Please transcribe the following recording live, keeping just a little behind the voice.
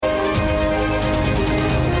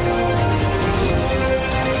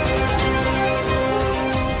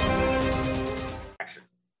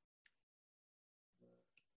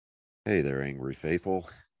Hey there, Angry Faithful.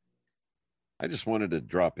 I just wanted to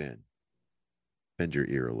drop in, bend your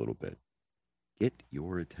ear a little bit, get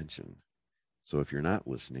your attention. So if you're not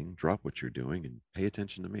listening, drop what you're doing and pay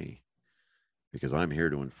attention to me because I'm here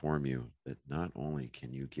to inform you that not only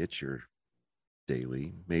can you get your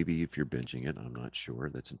daily, maybe if you're binging it, I'm not sure,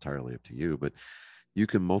 that's entirely up to you, but you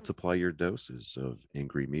can multiply your doses of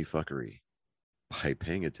angry me fuckery by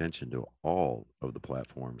paying attention to all of the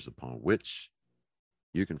platforms upon which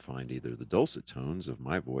you can find either the dulcet tones of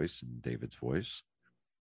my voice and David's voice,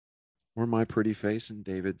 or my pretty face and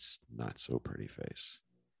David's not so pretty face.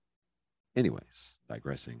 Anyways,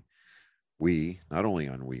 digressing, we not only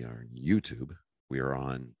we are on YouTube, we are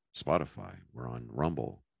on Spotify, we're on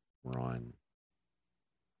Rumble, we're on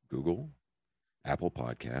Google, Apple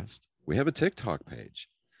Podcast. We have a TikTok page.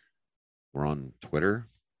 We're on Twitter,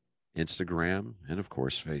 Instagram, and of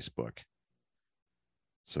course, Facebook.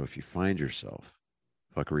 So if you find yourself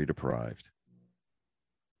fuckery deprived,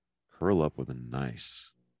 curl up with a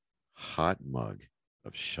nice hot mug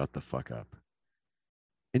of shut the fuck up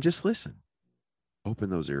and just listen. Open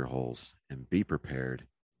those ear holes and be prepared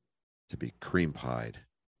to be cream pied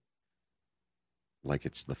like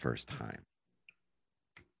it's the first time.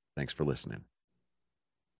 Thanks for listening.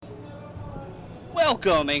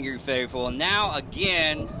 Welcome, Angry Faithful. Now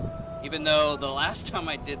again, even though the last time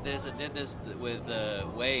I did this with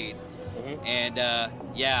Wade. And,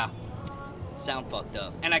 sound fucked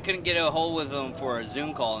up. And I couldn't get a hold with them for a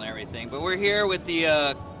Zoom call and everything. But we're here with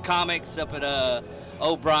the comics up at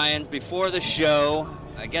O'Brien's before the show.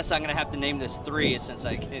 I guess I'm going to have to name this 3 since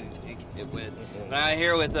I can't get with. But I'm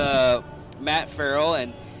here with Matt Farrell.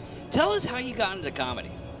 And tell us how you got into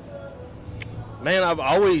comedy. Man, I've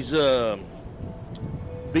always...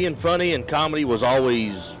 being funny and comedy was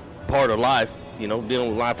always part of life, dealing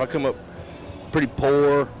with life. I come up pretty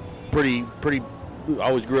poor, pretty I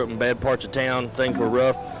always grew up in bad parts of town. Things were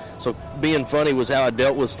rough, so being funny was how I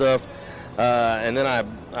dealt with stuff. And then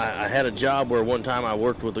I had a job where one time I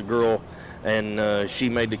worked with a girl, and she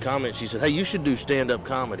made the comment. She said, "Hey, you should do stand-up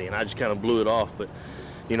comedy," and I just kind of blew it off. But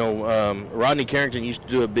Rodney Carrington used to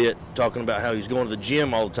do a bit talking about how he was going to the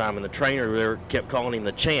gym all the time, and the trainer there kept calling him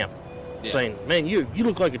the champ. Yeah. Saying, "Man, you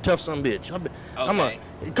look like a tough son of a bitch.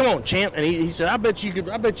 Come on, champ." And he said, I bet you could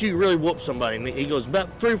really whoop somebody. And he goes, about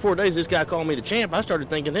 3 or 4 days, this guy called me the champ. I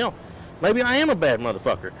started thinking, hell, maybe I am a bad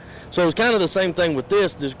motherfucker. So it was kind of the same thing with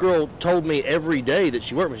this. This girl told me every day that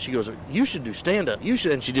she worked with me, she goes, "You should do stand-up. You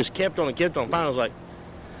should." And she just kept on and kept on. Finally, I was like,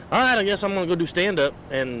 all right, I guess I'm going to go do stand-up.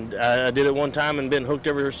 And I did it one time and been hooked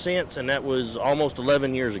ever since. And that was almost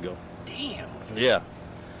 11 years ago. Damn. Yeah.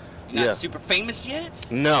 You're not super famous yet?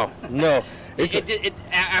 No.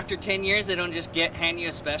 After 10 years, they don't just hand you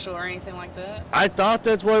a special or anything like that? I thought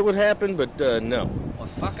that's what would happen, but no. Well,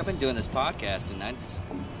 fuck, I've been doing this podcast, and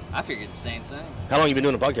I figured the same thing. How long you been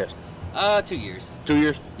doing the podcast? 2 years. 2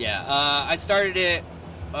 years? Yeah. I started it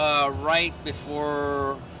right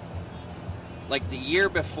before, like the year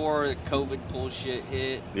before the COVID bullshit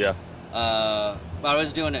hit. Yeah. I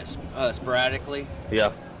was doing it sporadically.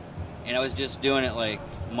 Yeah. And I was just doing it like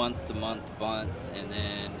month to month, and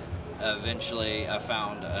then eventually I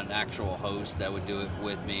found an actual host that would do it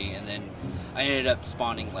with me, and then I ended up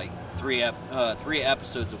spawning like three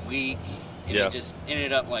episodes a week, and it just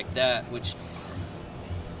ended up like that, which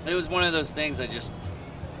it was one of those things I just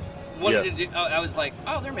wanted to do. I was like,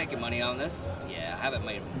 oh, they're making money on this. Yeah, I haven't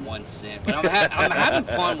made 1 cent, but I'm having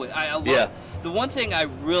fun with it. I love the one thing I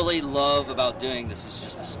really love about doing this is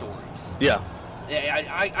just the stories. Yeah.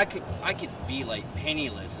 I could be like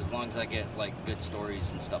penniless as long as I get like good stories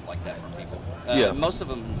and stuff like that from people. Most of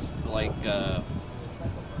them like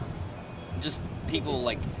just people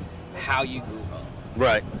like how you grew up.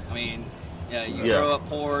 Right. I mean, you grow up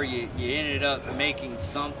poor. You ended up making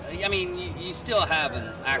some. I mean, you still have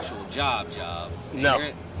an actual job.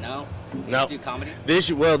 No. You do comedy. This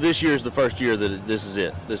year is the first year that this is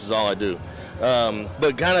it. This is all I do.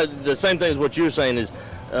 But kind of the same thing as what you're saying is.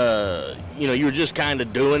 You were just kind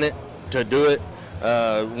of doing it to do it.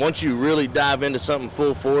 Once you really dive into something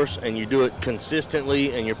full force and you do it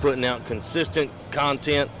consistently and you're putting out consistent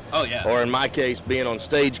content, or in my case, being on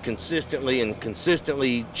stage consistently and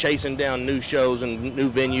consistently chasing down new shows and new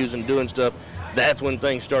venues and doing stuff, that's when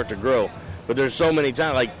things start to grow. But there's so many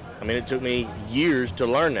times, it took me years to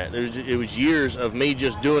learn that. It was years of me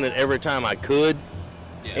just doing it every time I could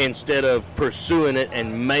instead of pursuing it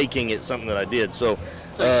and making it something that I did. So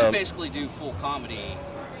you basically do full comedy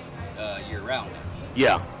year-round now?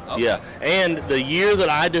 Yeah, yeah. And the year that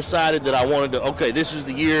I decided that I wanted to, this is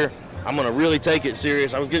the year I'm going to really take it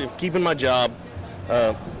serious. I was keeping my job,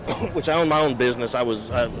 which I own my own business. I was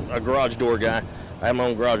a garage door guy. I had my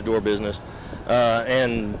own garage door business,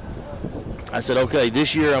 and I said, okay,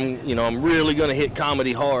 this year I'm really going to hit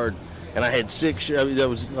comedy hard. And I had 6 shows. That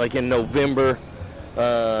was like in November.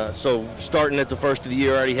 So starting at the first of the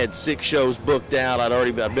year, I already had 6 shows booked out.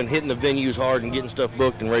 I've been hitting the venues hard and getting stuff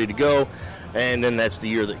booked and ready to go. And then that's the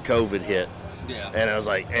year that COVID hit. Yeah. And I was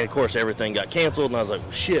like, and of course everything got canceled. And I was like,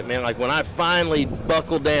 well, shit, man. Like when I finally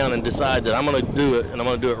buckle down and decide that I'm going to do it and I'm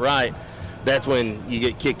going to do it right, that's when you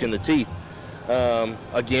get kicked in the teeth.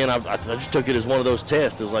 Again, I just took it as one of those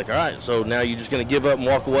tests. It was like, all right, so now you're just going to give up and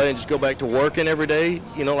walk away and just go back to working every day,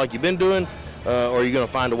 like you've been doing, or are you going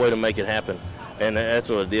to find a way to make it happen? And that's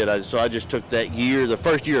what I did. So I just took that year. The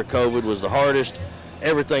first year of COVID was the hardest.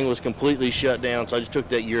 Everything was completely shut down. So I just took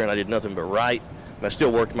that year and I did nothing but write. And I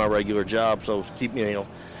still worked my regular job. So keep me, and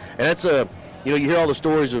that's you hear all the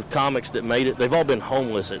stories of comics that made it. They've all been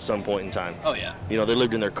homeless at some point in time. Oh yeah. They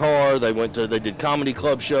lived in their car. They did comedy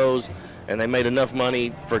club shows. And they made enough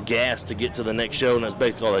money for gas to get to the next show, and that's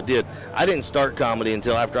basically all I did. I didn't start comedy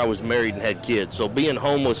until after I was married and had kids. So being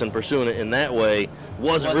homeless and pursuing it in that way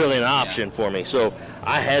wasn't really an option for me. So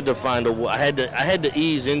I had to find I had to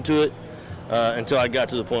ease into it until I got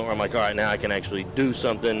to the point where I'm like, all right, now I can actually do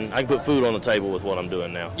something. I can put food on the table with what I'm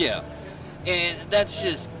doing now. Yeah, and that's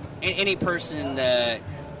just any person that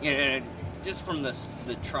just from the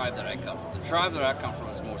tribe that I come from. The tribe that I come from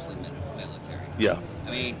is mostly military. Yeah.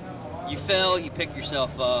 I mean, you fail, you pick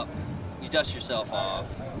yourself up, you dust yourself off,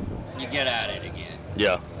 you get at it again.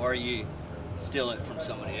 Yeah. Or you steal it from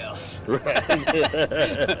somebody else. Right.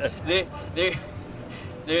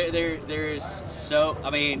 There's so, I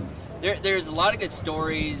mean, there's a lot of good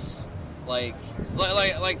stories, like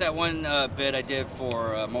that one bit I did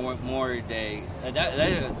for Memorial Day. That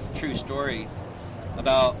is a true story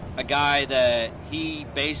about a guy that he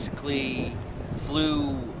basically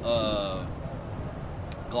flew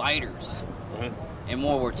gliders in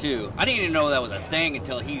World War II. I didn't even know that was a thing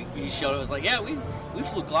until he showed it. It was like, yeah, we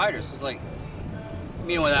flew gliders. It was like, you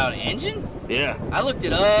mean without an engine? Yeah. I looked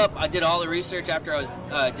it up. I did all the research after I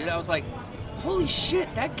was like, holy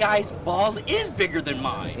shit, that guy's balls is bigger than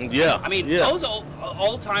mine. Yeah. I mean, yeah. those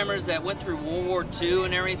old timers that went through World War II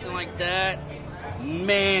and everything like that,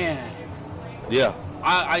 man. Yeah.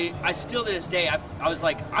 I still to this day, I was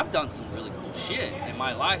like, I've done some really cool shit in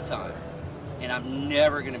my lifetime. And I'm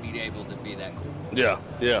never going to be able to be that cool. Yeah,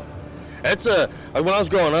 yeah. That's when I was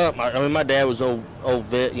growing up, I mean, my dad was old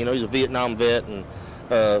vet, he's a Vietnam vet, and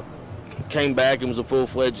came back and was a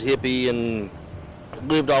full-fledged hippie and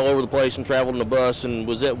lived all over the place and traveled in a bus and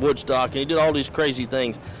was at Woodstock, and he did all these crazy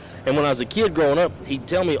things. And when I was a kid growing up, he'd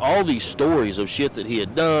tell me all these stories of shit that he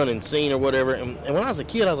had done and seen or whatever. And when I was a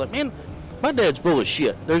kid, I was like, man, my dad's full of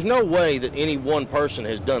shit. There's no way that any one person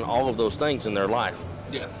has done all of those things in their life.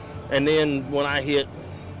 Yeah. And then when I hit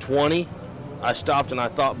 20, I stopped and I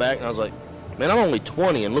thought back and I was like, man, I'm only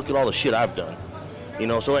 20 and look at all the shit I've done.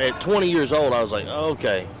 So at 20 years old, I was like, oh,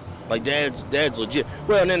 okay, like dad's legit.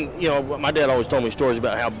 Well, and then, my dad always told me stories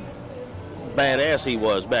about how badass he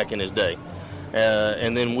was back in his day.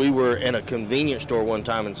 And then we were in a convenience store one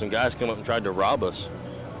time and some guys come up and tried to rob us.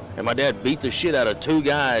 And my dad beat the shit out of 2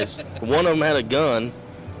 guys. One of them had a gun,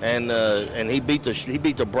 and he beat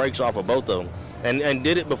the brakes off of both of them. And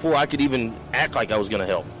did it before I could even act like I was going to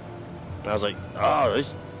help. And I was like, oh,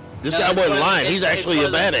 this guy wasn't lying. He's actually a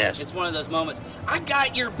badass. It's one of those moments. I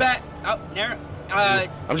got your back. Oh,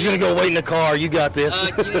 I'm just going to go wait in the car. You got this.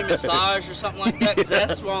 You need a massage or something like that? Because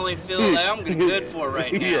that's the only feel that I'm good for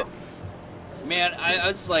right now. Yeah. Man, I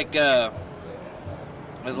was like a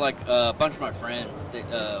bunch of my friends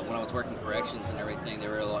that, when I was working corrections and everything, they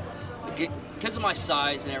were like, because of my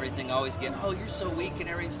size and everything, I always get, oh, you're so weak and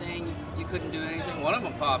everything, you couldn't do anything. One of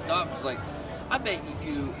them popped up and was like, I bet if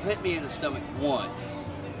you hit me in the stomach once,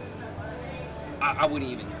 I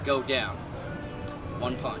wouldn't even go down.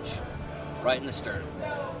 One punch, right in the sternum.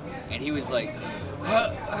 And he was like,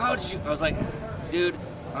 how did you? I was like, dude,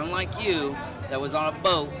 unlike you, that was on a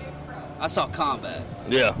boat, I saw combat.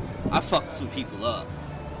 Yeah. I fucked some people up.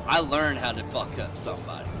 I learned how to fuck up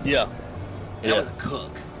somebody. Yeah. And I was a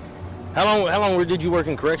cook. How long did you work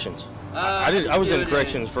in corrections? I was in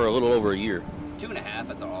corrections for a little over a year. 2.5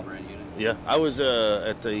 at the Auburn unit. Yeah, I was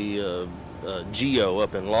at the GEO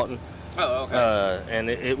up in Lawton. Oh, okay. And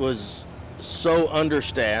it was so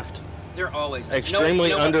understaffed. They're always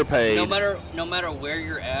extremely underpaid. No matter where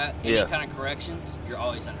you're at, any kind of corrections, you're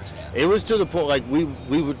always understaffed. It was to the point like we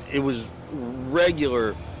would. It was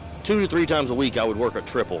regular, 2 to 3 times a week. I would work a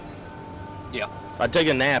triple. Yeah. I'd take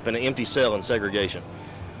a nap in an empty cell in segregation.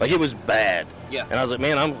 Like, it was bad. Yeah. And I was like,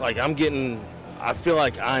 man, I feel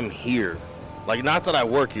like I'm here. Like, not that I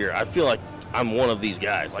work here. I feel like I'm one of these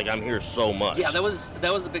guys. Like, I'm here so much. Yeah, that was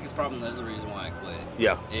the biggest problem. That's the reason why I quit.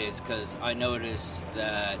 Yeah. Is because I noticed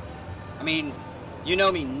that, I mean, you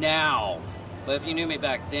know me now, but if you knew me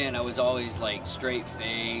back then, I was always like straight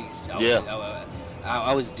face.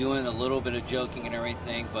 I was doing a little bit of joking and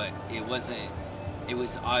everything, but I was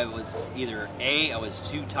either I was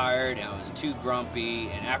too tired and I was too grumpy,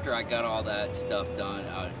 and after I got all that stuff done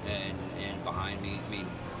and behind me, I mean,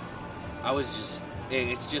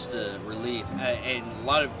 it's just a relief. And a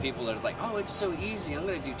lot of people are like, oh, it's so easy, I'm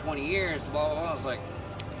going to do 20 years, blah, blah, blah. I was like,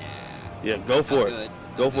 nah. Yeah, go for it. Good.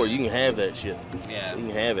 Go for it. You can have that shit. Yeah. You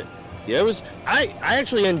can have it. Yeah, I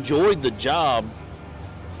actually enjoyed the job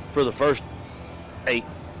for the first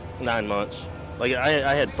 8-9 months. Like,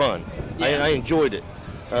 I had fun. Yeah. I enjoyed it.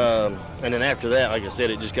 And then after that, like I said,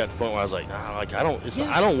 it just got to the point where I was like, nah, like I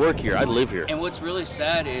don't work here. I live here. And what's really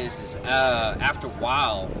sad is after a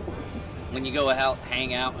while, when you go out,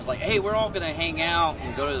 hang out, it's like, hey, we're all going to hang out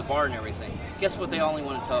and go to the bar and everything. Guess what they only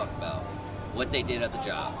want to talk about? What they did at the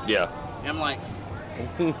job. Yeah. And I'm like,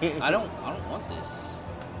 I don't want this.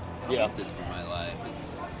 I don't want this for my life.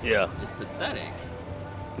 It's pathetic.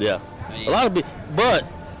 Yeah. I mean, A lot of people, but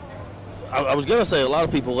I was going to say a lot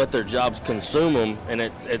of people let their jobs consume them, and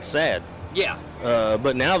it's sad. Yeah.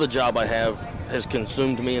 But now the job I have has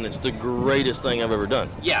consumed me, and it's the greatest thing I've ever done.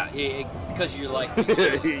 Yeah, because you're like...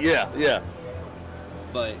 yeah.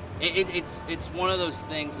 But it's one of those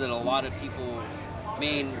things that a lot of people, I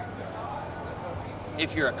mean,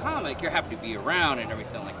 if you're a comic, you're happy to be around and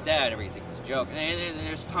everything like that. Everything is a joke. And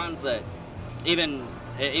there's times that even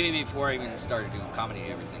before I even started doing comedy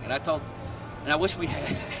and everything, and I wish we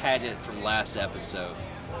had it from last episode,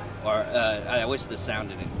 or I wish the sound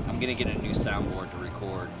didn't. I'm gonna get a new soundboard to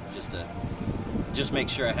record just make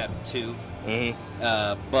sure I have two.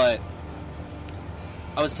 Mm-hmm. But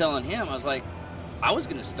I was telling him, I was like, I was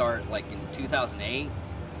gonna start like in 2008,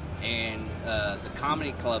 and the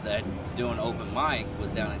comedy club that's doing open mic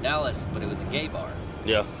was down in Dallas, but it was a gay bar.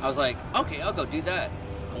 Yeah. I was like, okay, I'll go do that.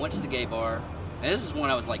 I went to the gay bar, and this is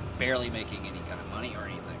when I was like barely making any kind of money or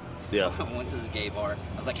anything. Yeah. I went to this gay bar.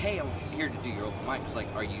 I was like, hey, I'm here to do your open mic. He's like,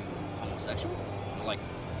 are you homosexual? I'm like,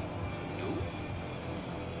 no.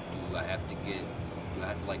 Do I have to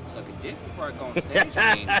like suck a dick before I go on stage?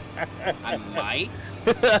 I mean, I might.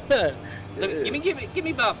 Give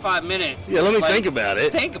me about 5 minutes. Yeah, let me think about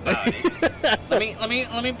it. Think about it.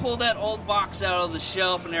 let me pull that old box out of the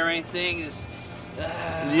shelf and everything. I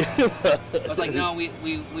was like, no,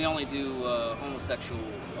 we only do homosexual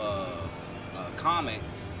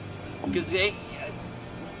comics, because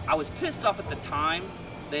I was pissed off at the time.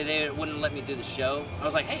 They wouldn't let me do the show. I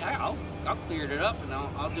was like, hey, I'll clear it up and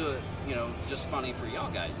I'll do it, just funny for y'all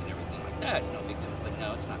guys and everything like that. It's no big deal. It's like,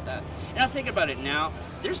 no, it's not that. And I think about it now.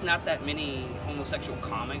 There's not that many homosexual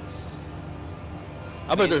comics.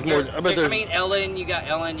 I bet there's more. I mean, Ellen, you got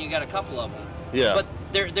a couple of them. Yeah. But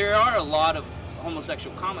there are a lot of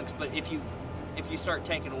homosexual comics. But if you start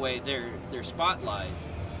taking away their spotlight,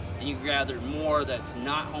 and you gather more that's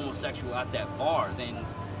not homosexual at that bar, then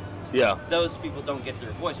those people don't get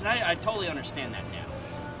their voice. And I totally understand that now.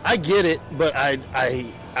 I get it, but I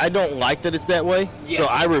don't like that it's that way. Yes. So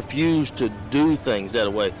I refuse to do things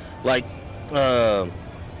that way. Like a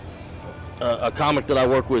comic that I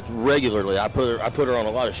work with regularly, I put her on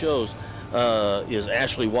a lot of shows, is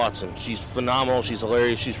Ashley Watson. She's phenomenal. She's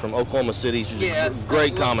hilarious. She's from Oklahoma City. She's a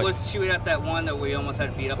great comic. Was she at that one that we almost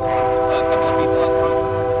had to beat up a couple of people up front?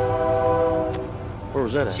 Where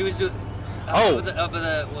was that at? She was doing...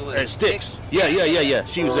 at Sticks. Yeah.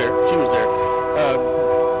 She was there.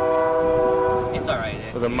 It's all right.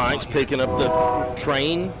 The mic's picking up the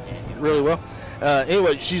train really well.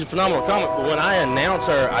 Anyway, she's a phenomenal comic, but when I announce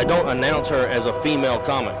her, I don't announce her as a female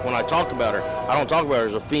comic. When I talk about her, I don't talk about her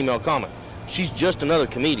as a female comic. She's just another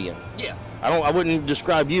comedian. Yeah. I wouldn't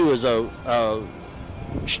describe you as a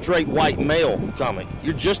straight white male comic.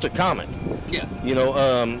 You're just a comic. Yeah.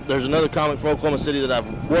 There's another comic from Oklahoma City that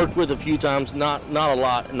I've worked with a few times, not a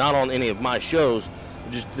lot, not on any of my shows,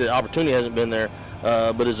 just the opportunity hasn't been there,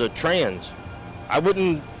 but is a trans. I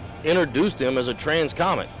wouldn't introduce them as a trans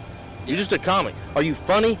comic. You're just a comic. Are you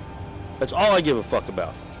funny? That's all I give a fuck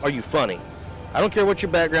about. Are you funny? I don't care what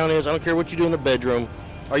your background is. I don't care what you do in the bedroom.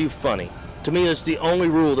 Are you funny? To me, that's the only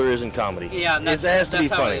rule there is in comedy. Yeah, and that's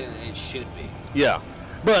how it should be. Yeah.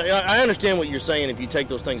 But I understand what you're saying if you take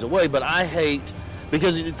those things away, but I hate,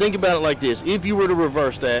 because think about it like this. If you were to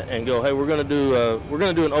reverse that and go, hey, we're going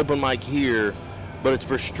to do an open mic here, but it's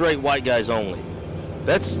for straight white guys only.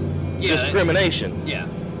 That's discrimination. Yeah.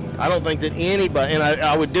 I don't think that anybody, and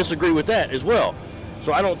I would disagree with that as well.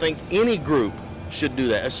 So I don't think any group should do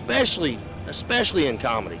that, especially in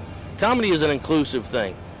comedy. comedy is an inclusive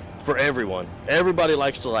thing for everyone. Everybody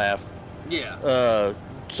likes to laugh. Yeah.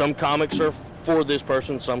 Some comics are for this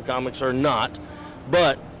person, some comics are not,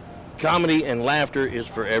 but comedy and laughter is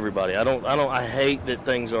for everybody. I hate that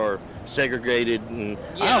things are segregated, and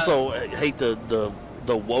I Yeah. also hate the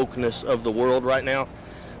wokeness of the world right now.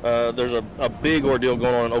 There's a big ordeal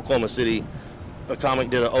going on in Oklahoma City. A comic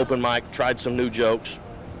did an open mic, tried some new jokes.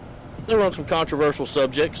 They were on some controversial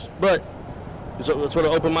subjects, but that's what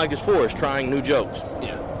an open mic is for, is trying new jokes.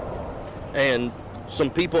 Yeah. And some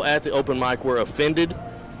people at the open mic were offended,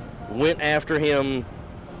 went after him,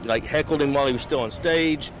 like heckled him while he was still on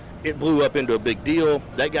stage. It blew up into a big deal.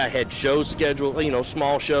 That guy had shows scheduled,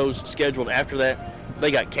 small shows scheduled after that.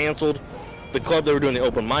 They got canceled. The club they were doing the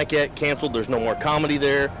open mic at canceled. There's no more comedy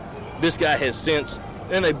there. This guy has since,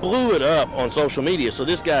 and they blew it up on social media. So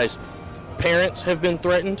this guy's parents have been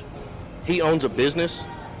threatened. He owns a business.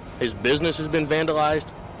 His business has been vandalized.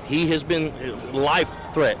 He has been life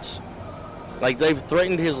threats. Like, they've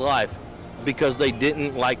threatened his life because they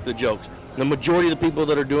didn't like the jokes. The majority of the people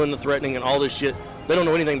that are doing the threatening and all this shit, they don't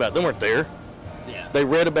know anything about it. They weren't there. Yeah. They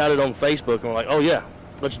read about it on Facebook and were like, oh yeah,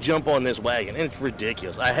 let's jump on this wagon. And it's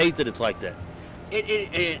ridiculous. I hate that it's like that.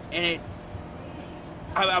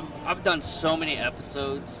 I've done so many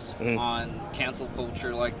episodes Mhm. on cancel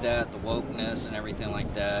culture like that, the wokeness and everything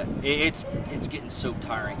like that. It's getting so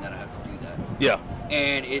tiring that I have to do that. Yeah.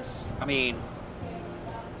 And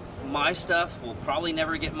my stuff will probably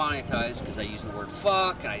never get monetized because I use the word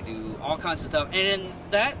fuck and I do all kinds of stuff. And in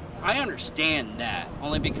that, I understand that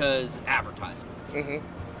only because advertisements. Mm-hmm.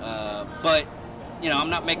 But, I'm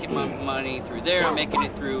not making my money through there. I'm making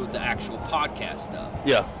it through the actual podcast stuff.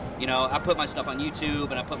 Yeah. I put my stuff on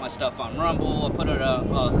YouTube and I put my stuff on Rumble. I put it up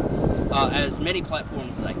as many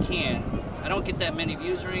platforms as I can. I don't get that many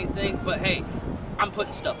views or anything, but hey, I'm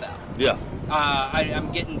putting stuff out. Yeah.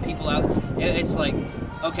 I'm getting people out. It's like,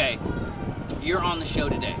 okay, you're on the show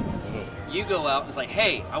today. Mm-hmm. You go out, it's like,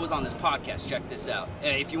 hey, I was on this podcast, check this out.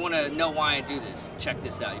 If you want to know why I do this, check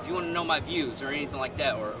this out. If you want to know my views or anything like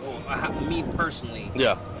that, or me personally,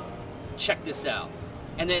 Yeah. check this out.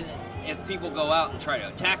 And then if people go out and try to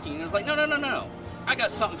attack you, it's like, no. I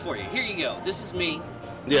got something for you. Here you go. This is me.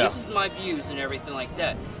 Yeah. This is my views and everything like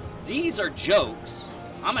that. These are jokes.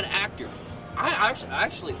 I'm an actor. I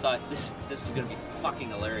actually thought this is going to be fucking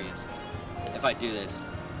hilarious if I do this.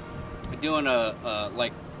 Doing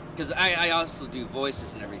because I also do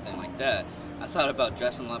voices and everything like that. I thought about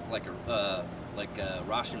dressing up like a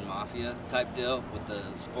Russian mafia type deal with the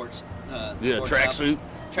sports Tracksuit.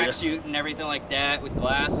 Tracksuit and everything like that, with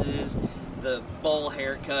glasses, the bowl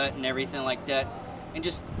haircut and everything like that, and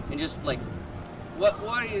just like,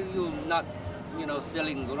 why are you not,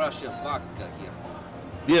 selling Russia vodka here?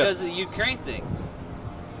 Yeah. Because of the Ukraine thing.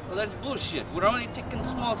 Well, that's bullshit. We're only taking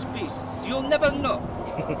small pieces. You'll never know.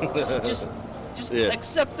 just Yeah.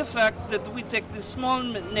 accept the fact that we take this small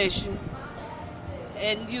nation,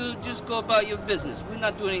 and you just go about your business. We're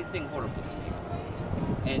not doing anything horrible to people.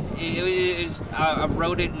 And I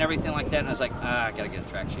wrote it and everything like that, and I was like, I gotta get a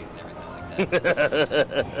track sheet and everything like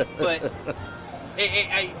that. But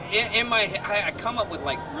in my head, I come up with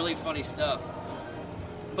like really funny stuff,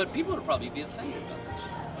 but people would probably be offended about that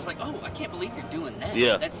shit. I was like, oh, I can't believe you're doing that.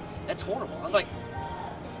 Yeah. That's horrible. I was like,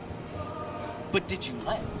 but did you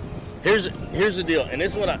laugh? Here's the deal, and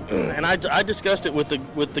this is what I discussed it with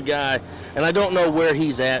the guy, and I don't know where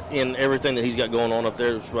he's at in everything that he's got going on up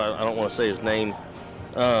there. So I don't want to say his name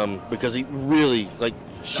because he really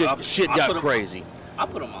shit got crazy. I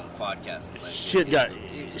put him on the podcast.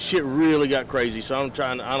 Shit really got crazy. So I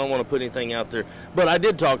don't want to put anything out there, but I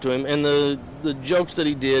did talk to him, and the jokes that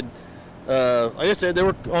he did, like I said, they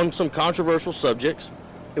were on some controversial subjects.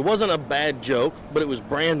 It wasn't a bad joke, but it was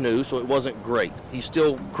brand new, so it wasn't great. He's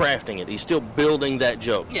still crafting it. He's still building that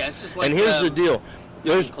joke. Yeah, it's just like. And here's the deal: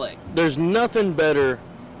 Clay. there's nothing better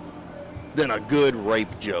than a good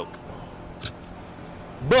rape joke.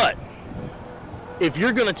 But if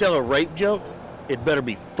you're gonna tell a rape joke, it better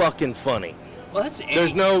be fucking funny. Well, that's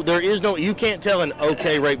There is no. You can't tell an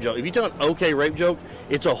okay rape joke. If you tell an okay rape joke,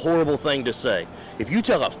 it's a horrible thing to say. If you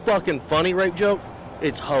tell a fucking funny rape joke,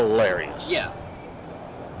 it's hilarious. Yeah.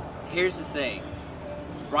 Here's the thing.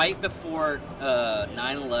 Right before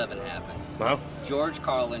 9/11 happened, Huh? George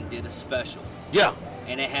Carlin did a special. Yeah.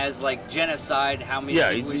 And it has like genocide, how many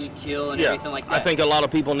people we should kill, and everything like that. I think a lot of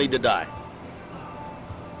people need to die.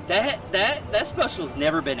 That special's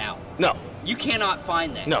never been out. No. You cannot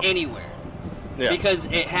find that anywhere. Yeah. Because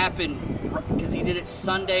it happened, because he did it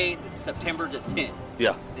Sunday, September the 10th.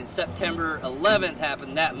 Yeah. And September 11th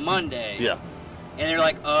happened that Monday. Yeah. And they're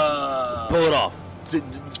like, pull it off.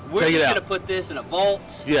 we're just going to put this in a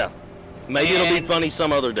vault. Yeah. Maybe it'll be And funny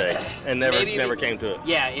some other day, and never came to it.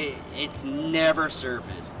 Yeah, it's never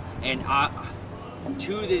surfaced, and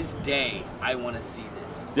to this day, I want to see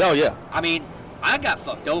this. Oh yeah. I mean, I got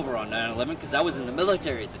fucked over on 9/11 because I was in the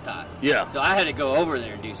military at the time. Yeah. So I had to go over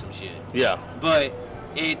there and do some shit. Yeah. But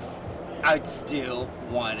I'd still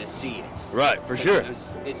want to see it. Right, for sure.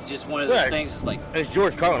 It's just one of those things. It's like, and it's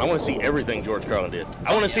George Carlin. I want to see everything George Carlin did.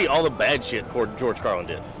 I want to see all the bad shit George Carlin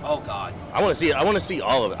did. oh God. I want to see it. I want to see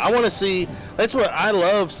all of it. I want to see. That's what I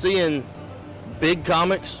love seeing. Big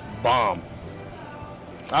comics bomb.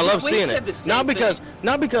 I love We seeing said it. the same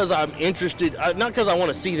Not because I'm interested. Not because I want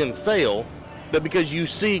to see them fail, but because you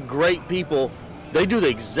see great people. They do the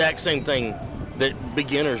exact same thing that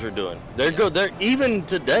beginners are doing. They're good. They're even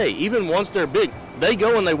today. Even once they're big, they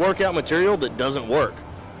go and they work out material that doesn't work.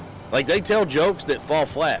 Like they tell jokes that fall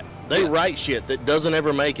flat. They write shit that doesn't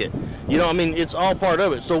ever make it. You know, I mean, it's all part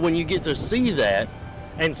of it. So when you get to see that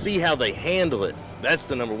and see how they handle it, that's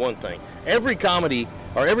the number one thing. Every comedy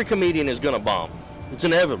or every comedian is going to bomb. It's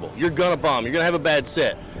inevitable. You're going to bomb. You're going to have a bad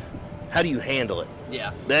set. How do you handle it?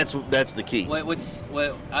 Yeah. That's the key.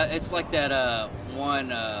 It's like that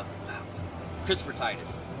one Christopher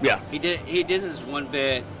Titus. Yeah. He did this one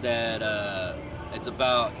bit that it's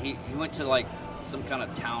about he went to like some kind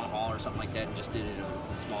of town hall or something like that and just did it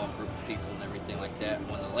with a small group of people and everything like that. And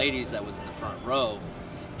one of the ladies that was in the front row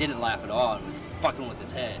didn't laugh at all and was fucking with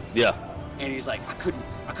his head. Yeah. And he's like,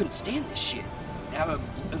 I couldn't stand this shit. And I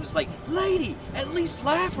was like, lady, at least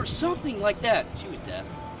laugh or something like that. She was deaf.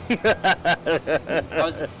 I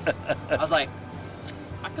was like,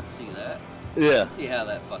 I could see that. Yeah. I could see how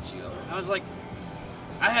that fucks you over. I was like,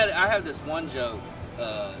 I had this one joke.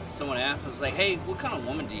 Someone asked, was like, hey, what kind of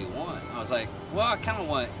woman do you want? I was like, well, I kind of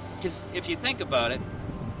want, because if you think about it,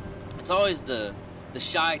 it's always the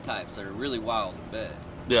shy types that are really wild in bed.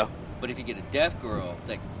 Yeah. But if you get a deaf girl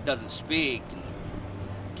that doesn't speak and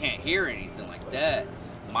can't hear anything like that,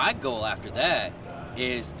 my goal after that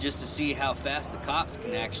is just to see how fast the cops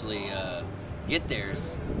can actually get there,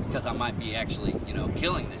 because I might be actually,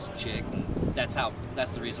 killing this chick, and that's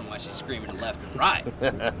the reason why she's screaming left and right.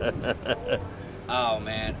 Oh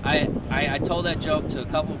man, I told that joke to a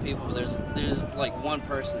couple of people. There's like one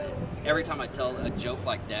person that every time I tell a joke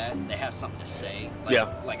like that, they have something to say,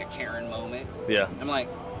 like a Karen moment. Yeah. I'm like,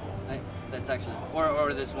 that's actually,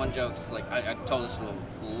 or there's one joke. It's like I told this to a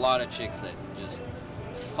lot of chicks that just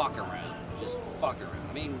fuck around.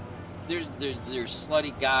 I mean, there's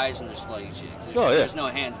slutty guys and there's slutty chicks. There's no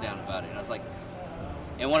hands down about it. And I was like,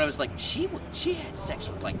 and one of them was like, she had sex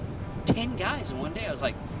with like 10 guys in one day. I was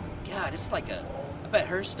like, God, it's like I bet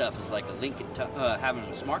her stuff is like a Lincoln, having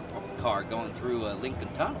a smart car going through a Lincoln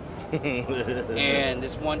tunnel. And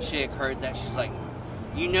this one chick heard that. She's like,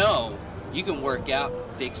 you can work out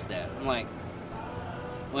and fix that. I'm like,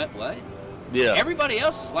 what? Yeah. Everybody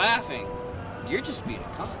else is laughing. You're just being a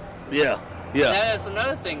cunt. Yeah. Yeah. That's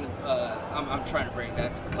another thing I'm trying to bring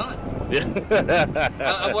back, is the cunt. Yeah.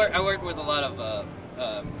 I work with a lot of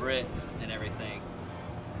Brits and everything,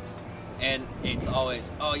 and it's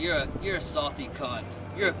always, oh, you're a salty cunt.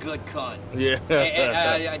 You're a good cunt. Yeah.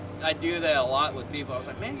 And I do that a lot with people. I was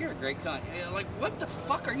like, man, you're a great cunt. And I'm like, what the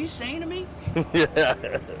fuck are you saying to me? Yeah.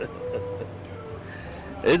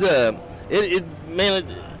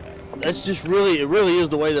 That's just really, it really is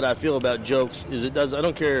the way that I feel about jokes. I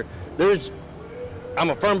don't care. I'm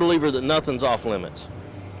a firm believer that nothing's off limits.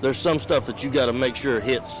 There's some stuff that you got to make sure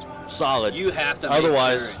hits solid. You have to.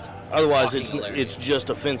 Otherwise, it's just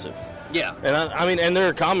offensive. Yeah. And I mean, and there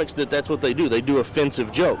are comics that's what they do. They do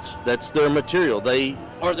offensive jokes. That's their material.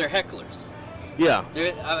 Or they're hecklers. Yeah.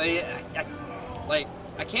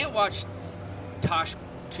 I can't watch Tosh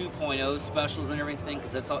 2.0 specials and everything,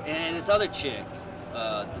 because that's all. And this other chick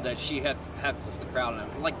that she heckles the crowd,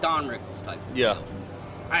 and like Don Rickles type. Yeah. Deal.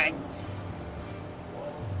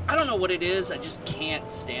 I don't know what it is. I just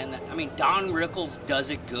can't stand that. I mean, Don Rickles does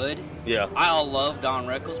it good. Yeah. I love Don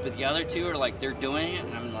Rickles, but the other two are like, they're doing it,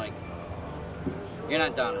 and I'm like, you're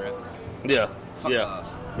not Don Rickles. Yeah. Fuck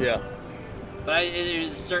off. Yeah. But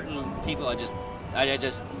there's certain people I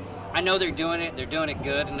know they're doing it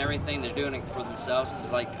good and everything. They're doing it for themselves.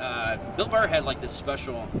 It's like Bill Burr had like this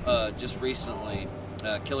special just recently,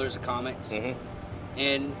 Killers of Comics,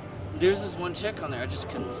 and there's this one chick on there I just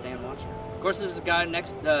couldn't stand watching her. Of course, there's a guy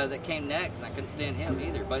next that came next, and I couldn't stand him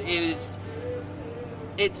either. But it's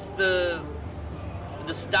the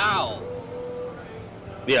style,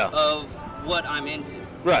 of what I'm into.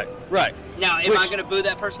 Right. Now, am I going to boo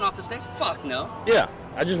that person off the stage? Fuck no. Yeah,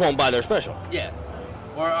 I just won't buy their special. Yeah.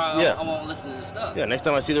 Or I won't listen to the stuff. Yeah, next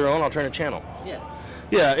time I see their own, I'll turn a channel. Yeah.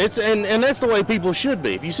 Yeah, and that's the way people should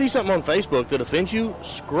be. If you see something on Facebook that offends you,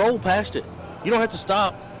 scroll past it. You don't have to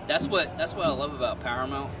stop. That's what I love about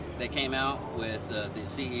Paramount. They came out with the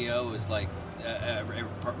CEO was like every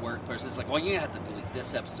work person. It's like, well, you have to delete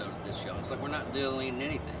this episode of this show. It's like, we're not deleting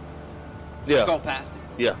anything. Yeah. Scroll past it.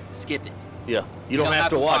 Yeah. Skip it. Yeah. You don't have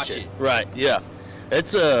to watch it. Right. Yeah.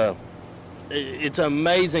 It's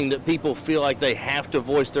amazing that people feel like they have to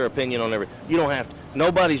voice their opinion on everything. You don't have to.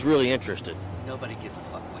 Nobody's really interested. Nobody gives a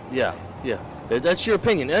fuck what you say. Yeah. That's your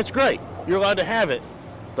opinion. That's great. You're allowed to have it,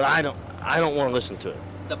 but I don't want to listen to it.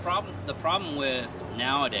 The problem with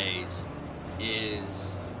nowadays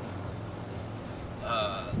is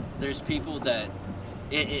there's people that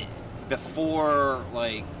before,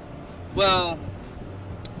 like, well,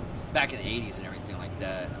 back in the 80s and everything like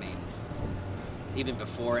that. I mean, even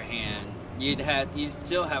beforehand, you'd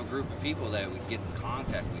still have a group of people that would get in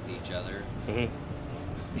contact with each other,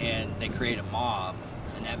 and they create a mob,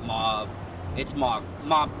 and that mob, it's mob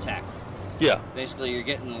tactics. Yeah. Basically, you're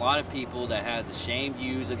getting a lot of people that have the same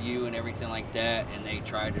views of you and everything like that, and they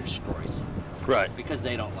try to destroy something. Right. Because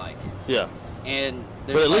they don't like it. Yeah. And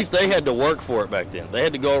but at least they had to work for it back then. They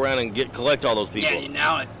had to go around and collect all those people.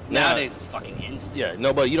 Yeah. Nowadays it's fucking instant. Yeah.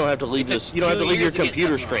 Nobody. You don't have to leave this. You don't have to leave your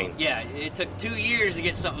computer screen. Yeah. It took 2 years to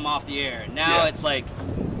get something off the air. And now it's like,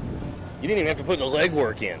 you didn't even have to put the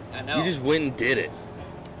legwork in. I know. You just went and did it.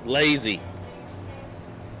 Lazy.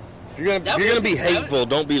 If you're gonna be hateful,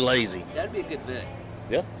 don't be lazy. That'd be a good bit.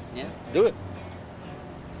 Yeah. Yeah. Do it.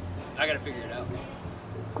 I gotta figure it out.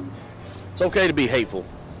 It's okay to be hateful,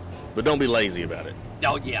 but don't be lazy about it.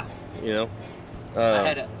 Oh yeah. You know.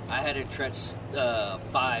 I had to trek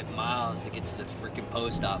 5 miles to get to the freaking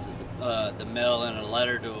post office. The mail in a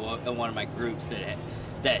letter to one of my groups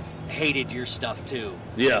that hated your stuff too.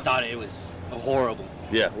 Yeah. I thought it was horrible.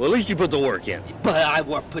 Yeah. Well, at least you put the work in. But I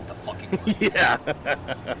put the fucking work. Yeah.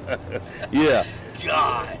 Yeah.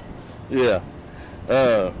 God. Yeah.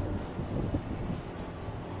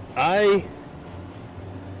 I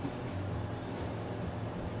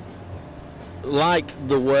like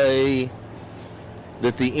the way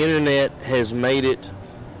that the internet has made it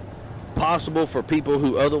possible for people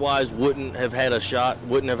who otherwise wouldn't have had a shot,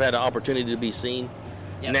 wouldn't have had an opportunity to be seen.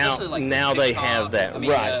 Yeah, now they have that. I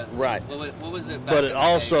mean, right. What was it? But it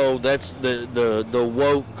also, that's the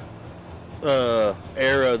woke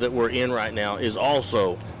era that we're in right now is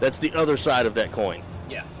also, that's the other side of that coin.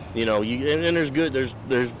 Yeah. You know, and there's good, there's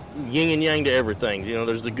yin and yang to everything. You know,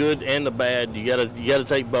 there's the good and the bad. You gotta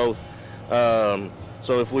take both.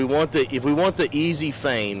 So if we want the easy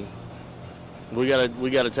fame, we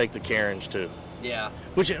gotta take the Karens too. Yeah.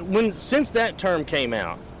 Since that term came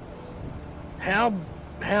out, how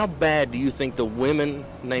bad do you think the women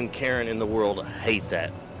named Karen in the world hate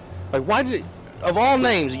that? Like, why did of all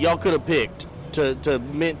names y'all could have picked to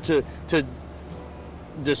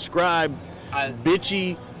describe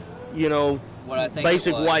bitchy, you know, what I think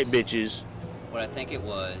basic white bitches? What I think it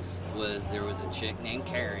was there was a chick named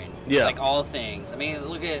Karen. Yeah. Like all things. I mean,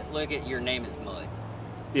 look at Your Name Is Mud.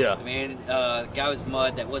 Yeah. I mean, guy was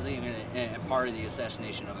Mud that wasn't even a part of the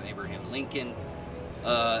assassination of Abraham Lincoln,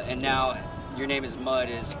 and now Your Name Is Mud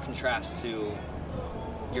is contrast to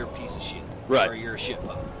you're a piece of shit. Right. Or you're a shit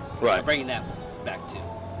pump. Right. I'm bringing that back too.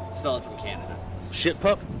 Stole it from Canada. Shit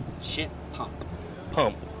pup? Shit pump.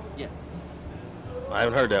 Pump. Yeah. I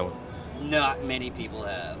haven't heard that one. Not many people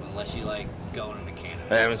have, unless you like going into Canada.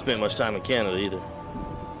 I haven't spent much time in Canada either.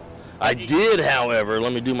 I did, however,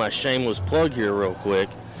 let me do my shameless plug here real quick.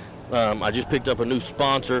 I just picked up a new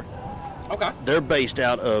sponsor. Okay. They're based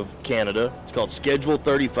out of Canada. It's called Schedule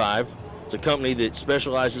 35. It's a company that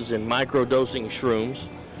specializes in microdosing shrooms.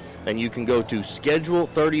 And you can go to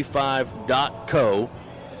schedule35.co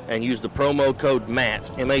and use the promo code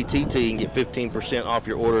MATT, M-A-T-T, and get 15% off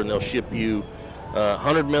your order, and they'll ship you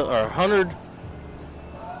 100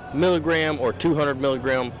 milligram or 200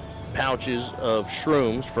 milligram pouches of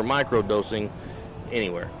shrooms for microdosing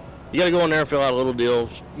anywhere. You got to go in there and fill out a little deal,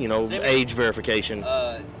 you know, age verification.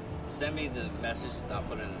 Send me the message and I'll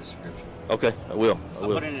put it in the description. Okay, I will. I'll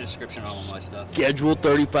put it in the description on all my stuff.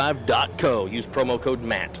 Schedule35.co. Use promo code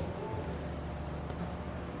MATT.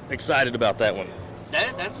 Excited about that one.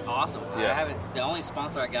 That's awesome. Yeah. The only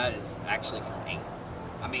sponsor I got is actually from Anchor.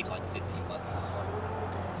 I made like $15 so far.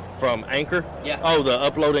 From Anchor? Yeah. Oh, the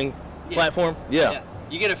uploading platform? Yeah.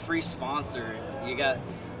 You get a free sponsor. You got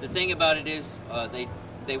the thing about it is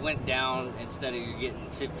they went down. Instead of you getting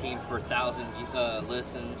 15 per 1,000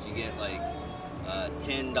 listens, you get like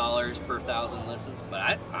 $10 per 1,000 listens. But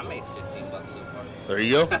I made $15 so far. There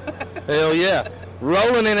you go. Hell yeah.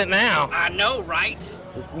 Rolling in it now. I know, right?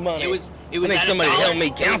 This money. It was. I need somebody to help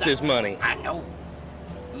me count this money. I know.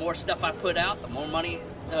 The more stuff I put out, the more money,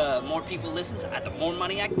 more people listen, the more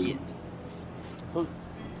money I get.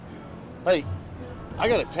 Hey, I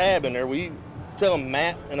got a tab in there. Will you tell him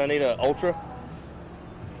Matt and I need an Ultra?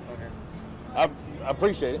 Okay. I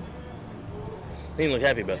appreciate it. He didn't look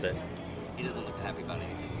happy about that. He doesn't look happy about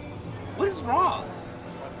anything. What is wrong?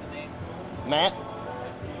 Matt?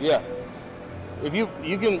 Yeah. If you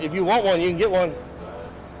want one, you can get one.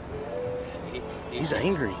 He's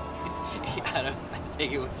angry. I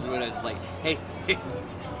think it was when I was like, hey,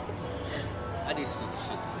 I do stupid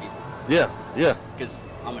shit to people. Yeah. Because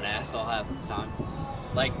I'm an asshole half the time.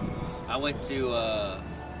 Like, I went to a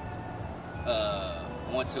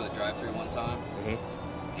drive-thru one time,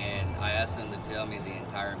 and I asked them to tell me the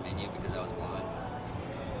entire menu because I was blind.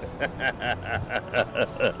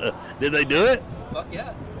 Did they do it? Fuck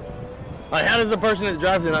yeah. Like, how does the person at the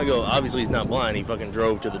drive-thru not go, obviously he's not blind, he fucking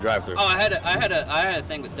drove to the drive-thru? Oh, I had a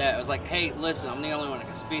thing with that. I was like, hey, listen, I'm the only one that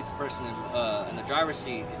can speak. The person in the driver's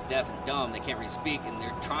seat is deaf and dumb. They can't really speak, and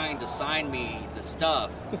they're trying to sign me the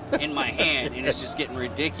stuff in my hand, and it's just getting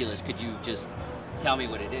ridiculous. Could you just tell me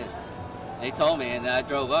what it is? They told me, and then I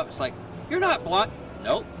drove up. It's like, you're not blind.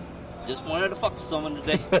 Nope. Just wanted to fuck with someone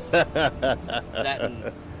today. That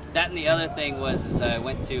and the other thing was I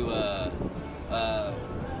went to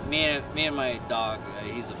me and my dog,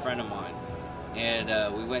 he's a friend of mine,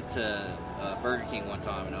 and we went to Burger King one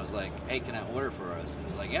time, and I was like, hey, can I order for us? And he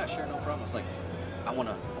was like, yeah, sure, no problem. I was like, I want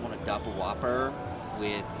a double Whopper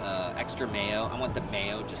with extra mayo. I want the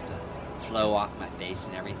mayo just to flow off my face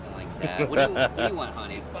and everything like that. What do you want,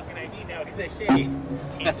 honey? Fucking ID now because they shady.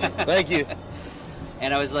 Thank you.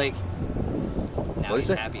 And I was like, now What he's is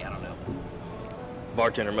it? happy, I don't know.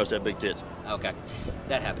 Bartender must have big tits. Okay,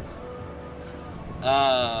 that happens.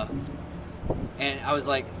 And I was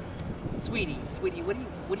like, sweetie, what do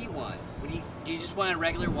you want? Do you just want a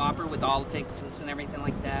regular Whopper with all the fixings and everything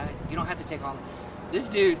like that? You don't have to take all. This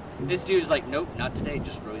dude is like, nope, not today.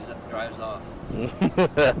 Just drives off.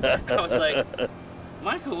 I was like,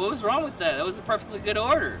 Michael, what was wrong with that? That was a perfectly good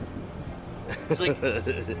order. He's like,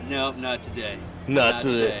 nope, not today. Not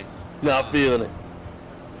today. Not feeling it.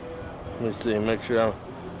 Let me see, make sure I'm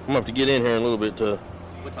gonna have to get in here in a little bit to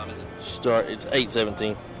What time is it? start. It's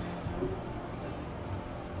 8:17.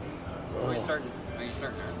 Are you starting early? You're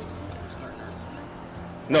starting early.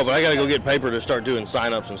 No, but I gotta go get paper to start doing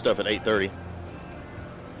sign-ups and stuff at 8:30.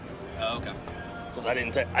 Oh, okay. Because I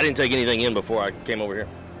didn't take anything in before I came over here.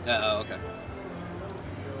 Oh, okay.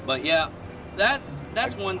 But yeah,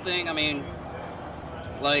 that's one thing. I mean,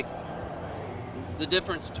 like, the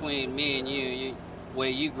difference between me and you way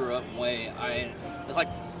you grew up and way it's like,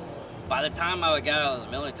 by the time I got out of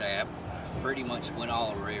the military, I pretty much went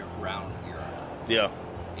all around Europe. Yeah.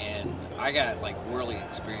 And I got, like, worldly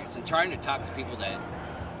experience. And trying to talk to people that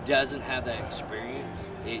doesn't have that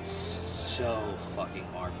experience, it's so fucking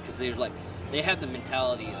hard. Because they have the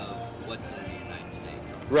mentality of what's in the United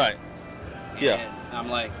States. Right. And Yeah. I'm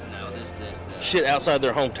like, no, this. Shit outside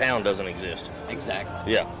their hometown doesn't exist.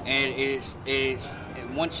 Exactly. Yeah. And it's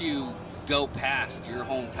once you go past your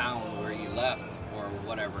hometown where you left or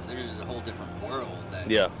whatever, there's a whole different world.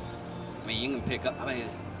 Yeah. I mean, you can pick up. I mean,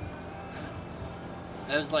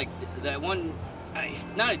 that was like that one.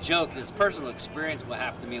 It's not a joke. It's personal experience. What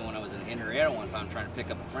happened to me when I was in Henrietta one time trying to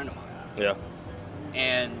pick up a friend of mine. Yeah.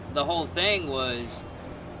 And the whole thing was,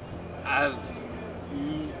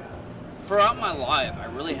 throughout my life, I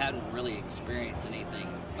really hadn't really experienced anything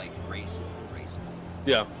like racism.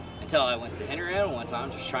 Yeah. Until I went to Henrietta one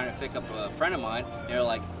time just trying to pick up a friend of mine. And they're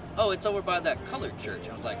like, oh, it's over by that colored church.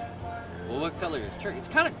 I was like, well, what color is the church? It's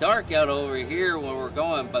kind of dark out over here where we're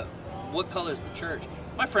going, but what color is the church?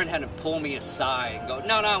 My friend had to pull me aside and go,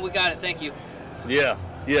 no, we got it, thank you. Yeah.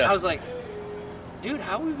 Yeah. I was like, dude,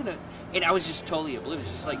 how are we going to... And I was just totally oblivious.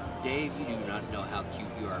 Just like, Dave, you do not know how cute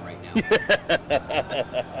you are right now.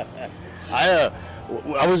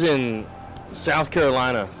 I was in South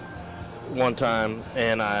Carolina one time,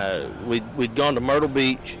 and we'd gone to Myrtle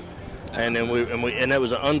Beach, and then and that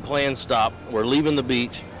was an unplanned stop. We're leaving the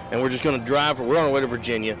beach, and we're just going to drive. We're on our way to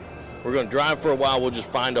Virginia. We're going to drive for a while. We'll just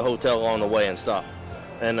find a hotel along the way and stop.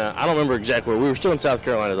 And I don't remember exactly where. We were still in South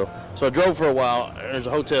Carolina, though. So I drove for a while. There's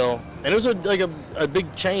a hotel. And it was a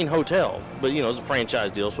big chain hotel. But, it was a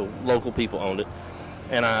franchise deal, so local people owned it.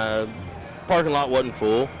 And parking lot wasn't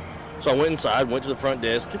full. So I went inside, went to the front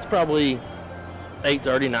desk. It's probably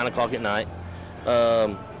 8:30, 9 o'clock at night.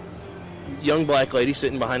 Young black lady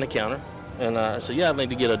sitting behind the counter. And I said, yeah, I'd like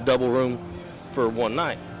to get a double room for one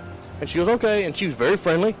night. And she goes, okay. And she was very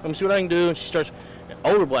friendly. Let me see what I can do. And she starts...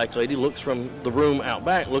 Older black lady looks from the room out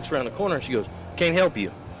back, looks around the corner, and she goes, can't help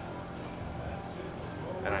you.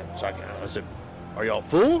 And I said, are y'all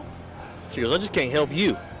full? She goes, I just can't help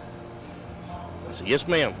you. I said, yes,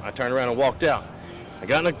 ma'am. I turned around and walked out. I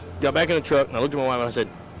got back in the truck, and I looked at my wife, and I said,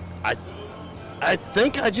 I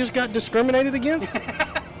think I just got discriminated against.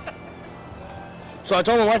 So I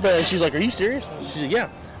told my wife that, and she's like, are you serious? She said, yeah.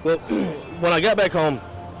 Well, when I got back home,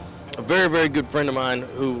 a very, very good friend of mine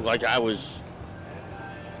who, like, I was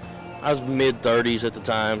mid-30s at the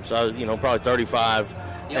time, so I was, probably 35.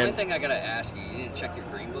 The only thing I got to ask you didn't check your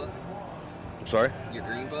green book? I'm sorry? Your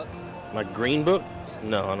green book? My green book? Yeah.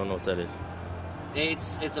 No, I don't know what that is.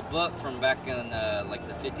 It's a book from back in like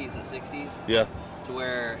the 50s and 60s. Yeah. To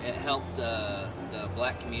where it helped the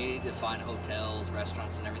black community to find hotels,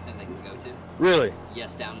 restaurants, and everything they can go to. Really?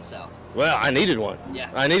 Yes, down in South. Well, I needed one.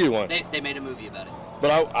 Yeah. I needed one. They made a movie about it.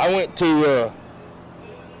 But I went to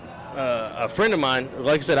a friend of mine.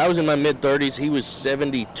 Like I said, I was in my mid-30s. He was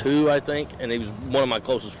 72, I think, and he was one of my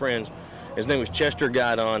closest friends. His name was Chester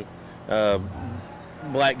Guidon,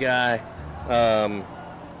 black guy,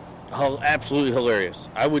 absolutely hilarious.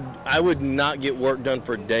 I would not get work done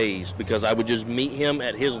for days because I would just meet him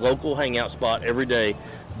at his local hangout spot every day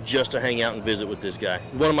just to hang out and visit with this guy.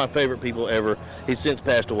 One of my favorite people ever. He's since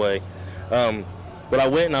passed away. But I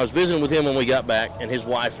went and I was visiting with him when we got back, and his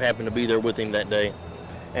wife happened to be there with him that day.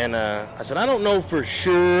 And I said, I don't know for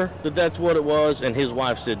sure that that's what it was. And his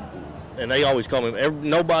wife said, and they always call me,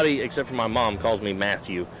 nobody except for my mom calls me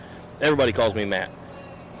Matthew. Everybody calls me Matt,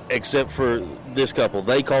 except for this couple.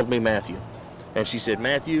 They called me Matthew. And she said,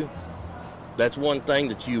 Matthew, that's one thing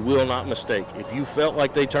that you will not mistake. If you felt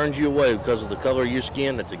like they turned you away because of the color of your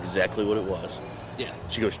skin, that's exactly what it was. Yeah.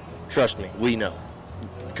 She goes, trust me, we know.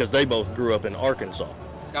 Because they both grew up in Arkansas.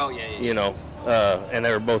 Oh, yeah. And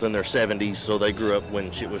they were both in their 70s, so they grew up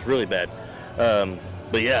when shit was really bad.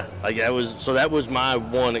 But yeah, that was my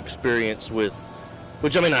one experience with,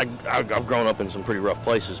 which I mean, I've grown up in some pretty rough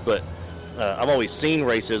places, but I've always seen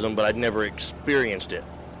racism, but I'd never experienced it.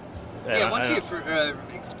 Once you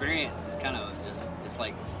experience, it's kind of just, it's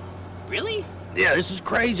like, really? Yeah, this is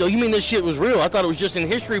crazy. Oh, you mean this shit was real? I thought it was just in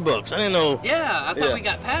history books. I didn't know. Yeah, I thought we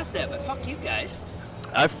got past that, but fuck you guys.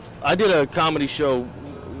 I did a comedy show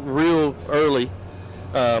real early.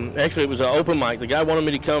 Actually, it was an open mic. The guy wanted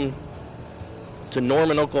me to come to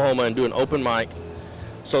Norman, Oklahoma, and do an open mic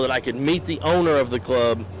so that I could meet the owner of the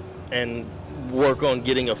club and work on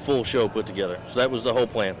getting a full show put together. So that was the whole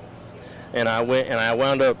plan. And I went, and I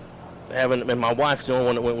wound up having, and my wife's the only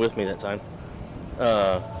one that went with me that time.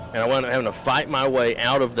 And I wound up having to fight my way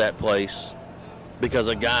out of that place because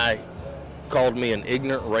a guy called me an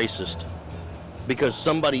ignorant racist because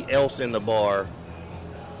somebody else in the bar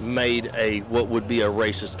made what would be a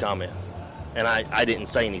racist comment. And I didn't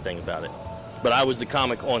say anything about it. But I was the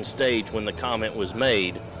comic on stage when the comment was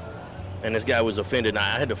made, and this guy was offended. And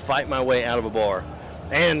I had to fight my way out of a bar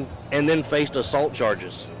and then faced assault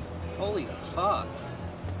charges. Holy fuck.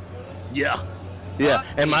 Yeah. Yeah.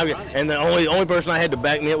 And the only person I had to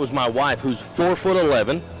back me up was my wife, who's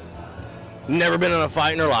 4'11", never been in a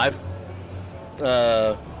fight in her life.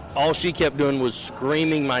 All she kept doing was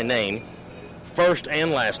screaming my name, first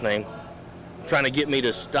and last name, trying to get me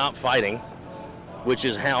to stop fighting, which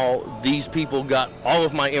is how these people got all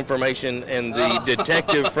of my information, and the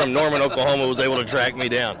detective from Norman, Oklahoma was able to track me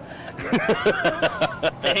down.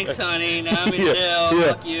 Thanks, honey. Now I'm in jail.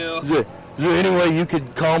 Fuck you. Is there any way you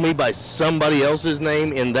could call me by somebody else's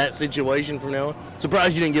name in that situation from now on?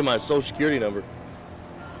 Surprised you didn't get my social security number.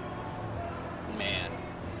 Man.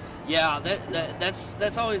 Yeah,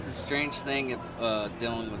 that's always the strange thing of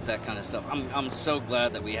dealing with that kind of stuff. I'm so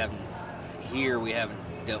glad that we haven't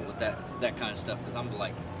dealt with that kind of stuff, because I'm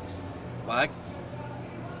like,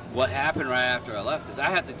 what happened right after I left? Because I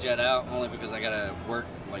had to jet out only because I got to work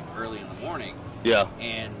like early in the morning. Yeah.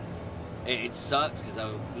 And it sucks because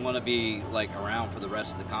I want to be like around for the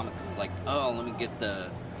rest of the comics. It's like, oh, let me get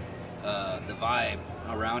the vibe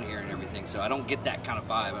around here and everything. So I don't get that kind of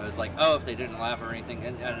vibe. I was like, oh, if they didn't laugh or anything.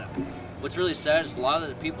 And what's really sad is a lot of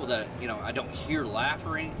the people that I don't hear laugh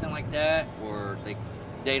or anything like that, or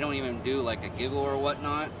they don't even do like a giggle or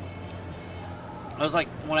whatnot. I was like,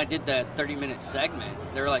 when I did that 30-minute segment,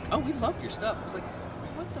 they were like, oh, we loved your stuff. I was like,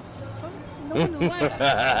 what the fuck? No one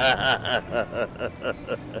laughed.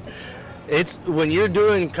 It's when you're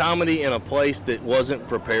doing comedy in a place that wasn't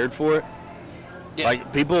prepared for it. Yeah.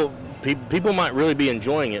 Like people might really be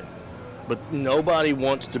enjoying it, but nobody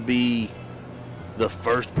wants to be the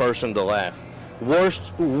first person to laugh.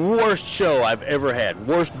 Worst show I've ever had.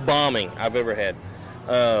 Worst bombing I've ever had.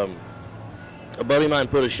 A buddy of mine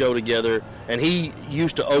put a show together, and he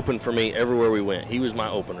used to open for me everywhere we went. He was my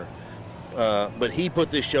opener. But he put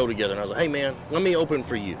this show together, and I was like, hey, man, let me open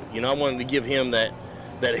for you. I wanted to give him that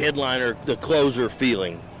that headliner, the closer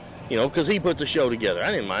feeling, you know, because he put the show together.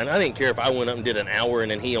 I didn't mind. I didn't care if I went up and did an hour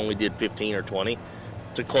and then he only did 15 or 20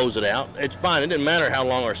 to close it out. It's fine. It didn't matter how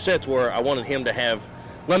long our sets were. I wanted him to have,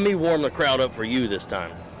 let me warm the crowd up for you this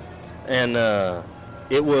time. And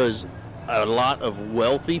it was a lot of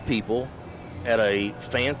wealthy people at a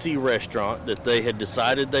fancy restaurant that they had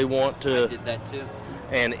decided they want to. I did that too.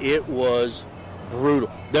 And it was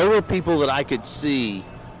brutal. There were people that I could see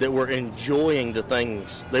that were enjoying the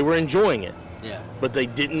things. They were enjoying it. Yeah. But they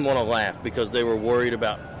didn't want to laugh because they were worried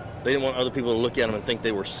about, they didn't want other people to look at them and think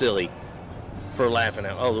they were silly for laughing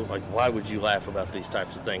at, oh, like, why would you laugh about these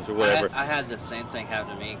types of things or whatever. I had the same thing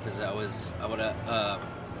happen to me because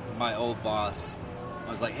my old boss, I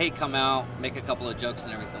was like, hey, come out, make a couple of jokes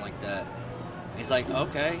and everything like that. He's like,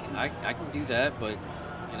 okay, I can do that, but,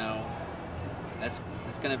 you know, that's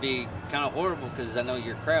going to be kind of horrible because I know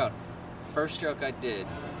your crowd. First joke I did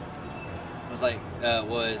was like, all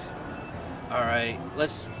right,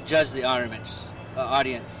 let's judge the audience.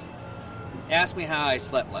 Ask me how I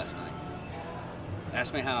slept last night.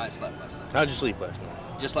 Ask me how I slept last night. How'd you sleep last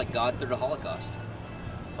night? Just like God through the Holocaust.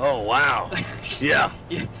 Oh, wow. Yeah.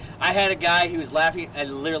 Yeah. I had a guy who was laughing,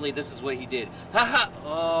 and literally this is what he did. Ha ha!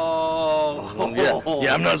 Oh.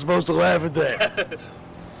 Yeah, I'm not supposed to laugh at that.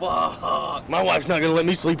 Fuck. My wife's not going to let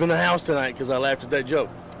me sleep in the house tonight because I laughed at that joke.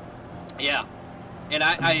 Yeah. And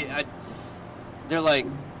I they're like,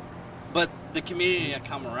 but the community I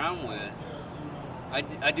come around with,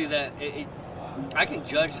 I do that. I can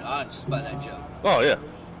judge the audience just by that joke. Oh, yeah.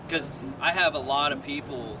 Because I have a lot of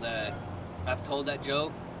people that I've told that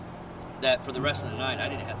joke that for the rest of the night I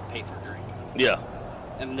didn't have to pay for a drink. Yeah.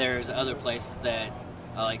 And there's other places that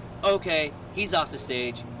are like, okay, he's off the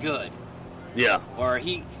stage, good. Yeah. Or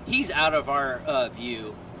he's out of our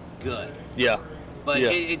view, good. Yeah. But yeah.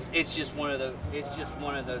 It's just one of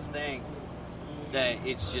those things that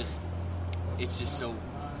it's just so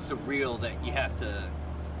surreal that you have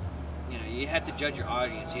to judge your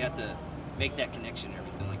audience. You have to make that connection and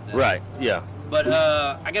everything like that. Right. Yeah. But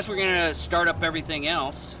I guess we're gonna start up everything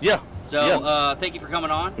else. Yeah. So thank you for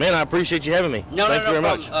coming on. Man, I appreciate you having me. No very problem.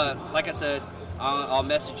 much. Like I said, I'll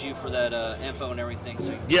message you for that info and everything.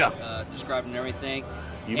 So you can, describe and everything.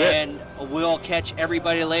 You bet. And we'll catch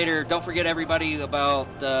everybody later. Don't forget everybody about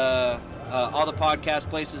all the podcast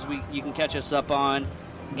places you can catch us up on,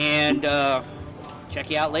 and check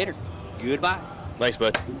you out later. Goodbye. Thanks,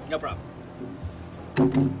 bud. No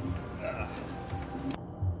problem.